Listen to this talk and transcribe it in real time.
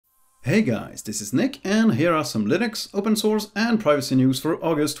Hey guys, this is Nick and here are some Linux, open source and privacy news for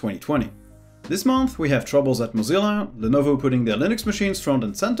August 2020. This month we have troubles at Mozilla, Lenovo putting their Linux machines front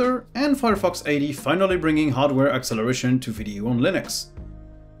and center, and Firefox 80 finally bringing hardware acceleration to video on Linux.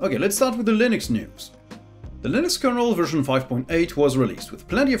 Okay, let's start with the Linux news. The Linux kernel version 5.8 was released with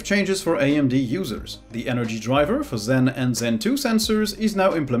plenty of changes for AMD users. The energy driver for Zen and Zen 2 sensors is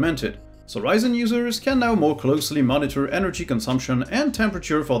now implemented, so Ryzen users can now more closely monitor energy consumption and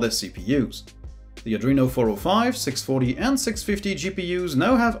temperature for their CPUs. The Adreno 405, 640 and 650 GPUs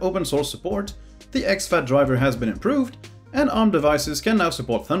now have open source support, the exFAT driver has been improved, and ARM devices can now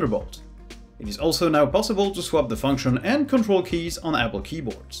support Thunderbolt. It is also now possible to swap the function and control keys on Apple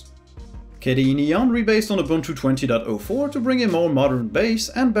keyboards. KDE Neon rebased on Ubuntu 20.04 to bring a more modern base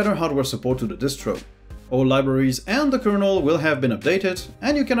and better hardware support to the distro. All libraries and the kernel will have been updated,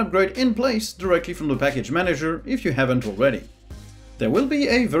 and you can upgrade in place directly from the package manager if you haven't already. There will be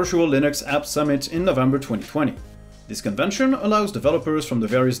a virtual Linux App Summit in November 2020. This convention allows developers from the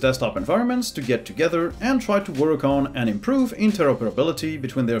various desktop environments to get together and try to work on and improve interoperability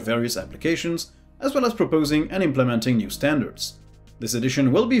between their various applications, as well as proposing and implementing new standards. This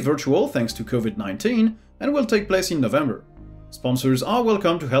edition will be virtual thanks to COVID-19 and will take place in November. Sponsors are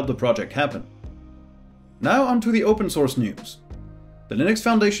welcome to help the project happen. Now onto the open source news. The Linux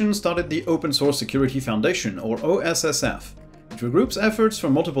Foundation started the Open Source Security Foundation, or OSSF, which regroups efforts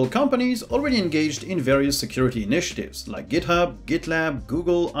from multiple companies already engaged in various security initiatives like GitHub, GitLab,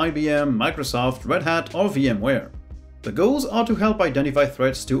 Google, IBM, Microsoft, Red Hat or VMware. The goals are to help identify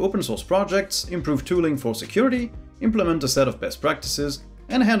threats to open source projects, improve tooling for security, implement a set of best practices,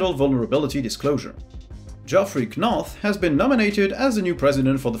 and handle vulnerability disclosure. Geoffrey Knauth has been nominated as the new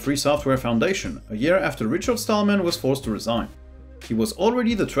president for the Free Software Foundation, a year after Richard Stallman was forced to resign. He was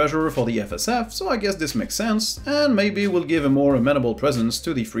already the treasurer for the FSF, so I guess this makes sense, and maybe will give a more amenable presence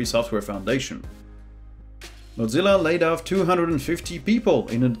to the Free Software Foundation. Mozilla laid off 250 people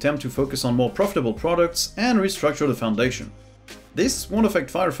in an attempt to focus on more profitable products and restructure the foundation. This won't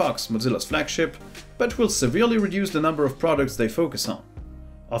affect Firefox, Mozilla's flagship, but will severely reduce the number of products they focus on.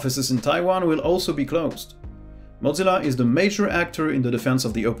 Offices in Taiwan will also be closed. Mozilla is the major actor in the defense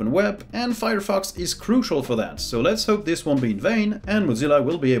of the open web, and Firefox is crucial for that, so let's hope this won't be in vain and Mozilla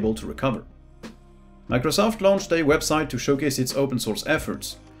will be able to recover. Microsoft launched a website to showcase its open source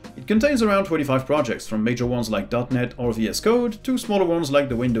efforts. It contains around 25 projects, from major ones like .NET or VS Code to smaller ones like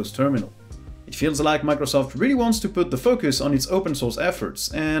the Windows Terminal. It feels like Microsoft really wants to put the focus on its open source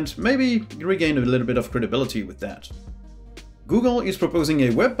efforts and maybe regain a little bit of credibility with that. Google is proposing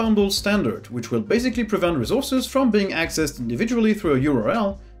a WebBundles standard, which will basically prevent resources from being accessed individually through a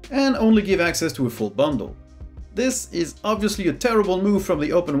URL and only give access to a full bundle. This is obviously a terrible move from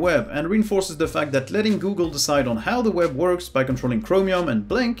the open web and reinforces the fact that letting Google decide on how the web works by controlling Chromium and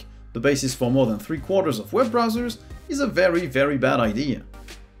Blink, the basis for more than 3/4 of web browsers, is a very bad idea.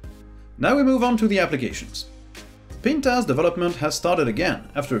 Now we move on to the applications. Pinta's development has started again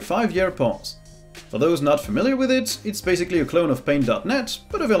after a 5-year pause. For those not familiar with it, it's basically a clone of Paint.net,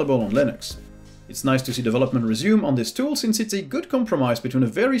 but available on Linux. It's nice to see development resume on this tool since it's a good compromise between a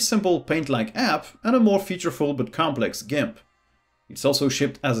very simple Paint-like app and a more featureful but complex GIMP. It's also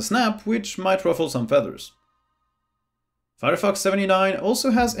shipped as a snap, which might ruffle some feathers. Firefox 79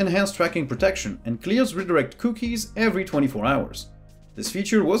 also has enhanced tracking protection and clears redirect cookies every 24 hours. This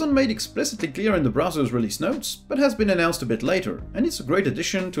feature wasn't made explicitly clear in the browser's release notes, but has been announced a bit later, and it's a great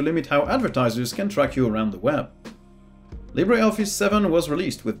addition to limit how advertisers can track you around the web. LibreOffice 7 was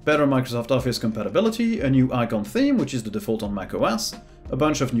released with better Microsoft Office compatibility, a new icon theme, which is the default on macOS, a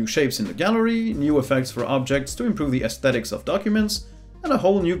bunch of new shapes in the gallery, new effects for objects to improve the aesthetics of documents, and a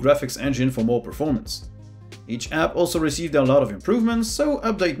whole new graphics engine for more performance. Each app also received a lot of improvements, so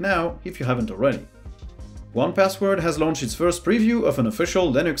update now if you haven't already. 1Password has launched its first preview of an official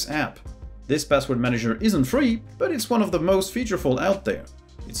Linux app. This password manager isn't free, but it's one of the most featureful out there.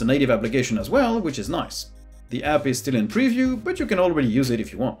 It's a native application as well, which is nice. The app is still in preview, but you can already use it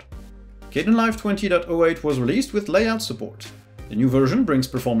if you want. Kdenlive 20.08 was released with layout support. The new version brings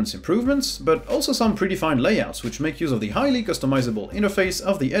performance improvements, but also some predefined layouts which make use of the highly customizable interface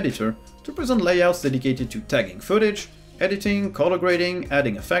of the editor to present layouts dedicated to tagging footage, editing, color grading,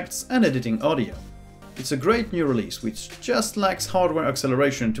 adding effects, and editing audio. It's a great new release, which just lacks hardware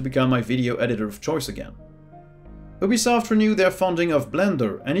acceleration to become my video editor of choice again. Ubisoft renewed their funding of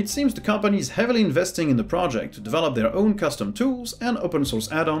Blender, and it seems the company is heavily investing in the project to develop their own custom tools and open source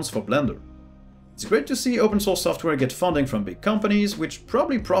add-ons for Blender. It's great to see open source software get funding from big companies, which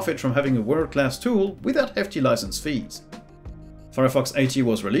probably profit from having a world-class tool without hefty license fees. Firefox 80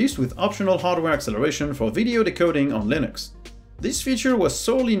 was released with optional hardware acceleration for video decoding on Linux. This feature was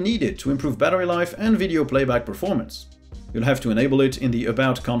sorely needed to improve battery life and video playback performance. You'll have to enable it in the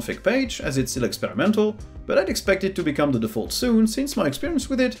About config page, as it's still experimental, but I'd expect it to become the default soon, since my experience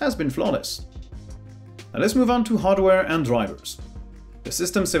with it has been flawless. Now let's move on to hardware and drivers. The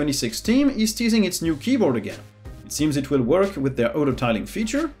System76 team is teasing its new keyboard again. It seems it will work with their auto-tiling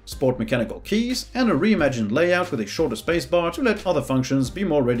feature, sport mechanical keys, and a reimagined layout with a shorter spacebar to let other functions be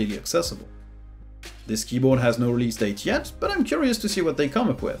more readily accessible. This keyboard has no release date yet, but I'm curious to see what they come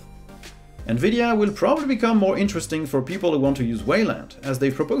up with. NVIDIA will probably become more interesting for people who want to use Wayland, as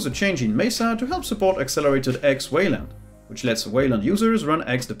they propose a change in Mesa to help support accelerated X Wayland, which lets Wayland users run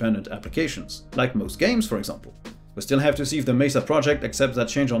X-dependent applications, like most games for example. We still have to see if the Mesa project accepts that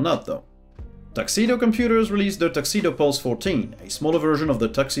change or not though. Tuxedo Computers released the Tuxedo Pulse 14, a smaller version of the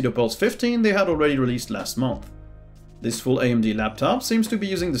Tuxedo Pulse 15 they had already released last month. This full AMD laptop seems to be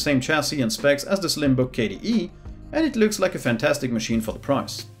using the same chassis and specs as the Slimbook KDE, and it looks like a fantastic machine for the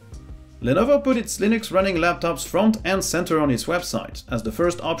price. Lenovo put its Linux running laptops front and center on its website, as the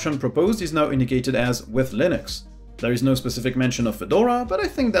first option proposed is now indicated as with Linux. There is no specific mention of Fedora, but I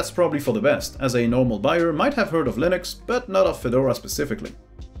think that's probably for the best, as a normal buyer might have heard of Linux, but not of Fedora specifically.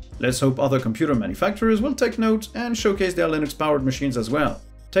 Let's hope other computer manufacturers will take note and showcase their Linux-powered machines as well.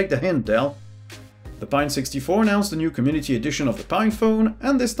 Take the hint, Dell. The Pine 64 announced the new community edition of the Pine phone,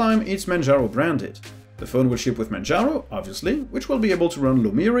 and this time it's Manjaro branded. The phone will ship with Manjaro, obviously, which will be able to run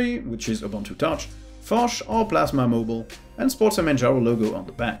Lumiri, which is Ubuntu Touch, Phosh or Plasma Mobile, and sports a Manjaro logo on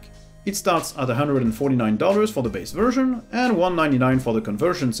the back. It starts at $149 for the base version, and $199 for the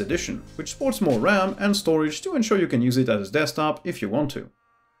Conversions edition, which sports more RAM and storage to ensure you can use it as a desktop if you want to.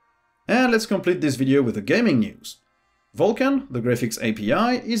 And let's complete this video with the gaming news. Vulkan, the graphics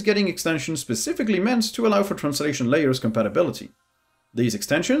API, is getting extensions specifically meant to allow for translation layers compatibility. These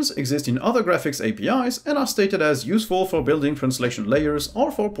extensions exist in other graphics APIs and are stated as useful for building translation layers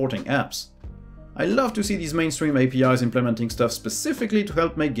or for porting apps. I love to see these mainstream APIs implementing stuff specifically to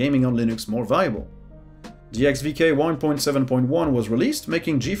help make gaming on Linux more viable. The XVK 1.7.1 was released,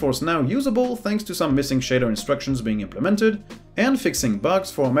 making GeForce Now usable thanks to some missing shader instructions being implemented, and fixing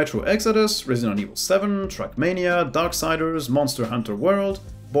bugs for Metro Exodus, Resident Evil 7, Trackmania, Darksiders, Monster Hunter World,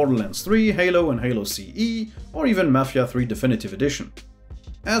 Borderlands 3, Halo and Halo CE, or even Mafia 3 Definitive Edition.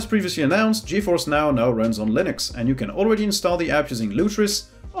 As previously announced, GeForce Now runs on Linux, and you can already install the app using Lutris,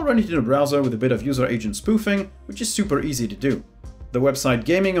 or run it in a browser with a bit of user agent spoofing, which is super easy to do. The website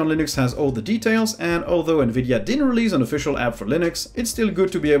Gaming on Linux has all the details, and although NVIDIA didn't release an official app for Linux, it's still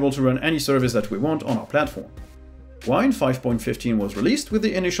good to be able to run any service that we want on our platform. Wine 5.15 was released with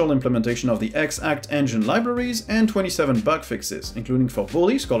the initial implementation of the X-Act engine libraries and 27 bug fixes, including for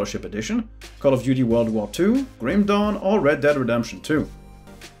Bully Scholarship Edition, Call of Duty World War II, Grim Dawn, or Red Dead Redemption 2.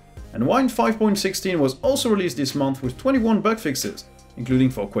 And Wine 5.16 was also released this month with 21 bug fixes, including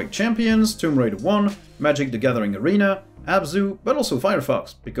for Quake Champions, Tomb Raider 1, Magic the Gathering Arena, Abzu, but also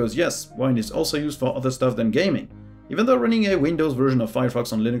Firefox, because yes, Wine is also used for other stuff than gaming, even though running a Windows version of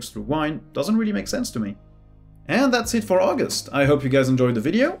Firefox on Linux through Wine doesn't really make sense to me. And that's it for August. I hope you guys enjoyed the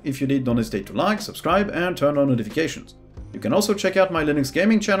video. If you did, don't hesitate to like, subscribe, and turn on notifications. You can also check out my Linux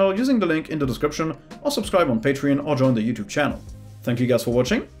gaming channel using the link in the description, or subscribe on Patreon or join the YouTube channel. Thank you guys for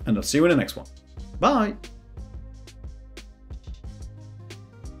watching, and I'll see you in the next one. Bye!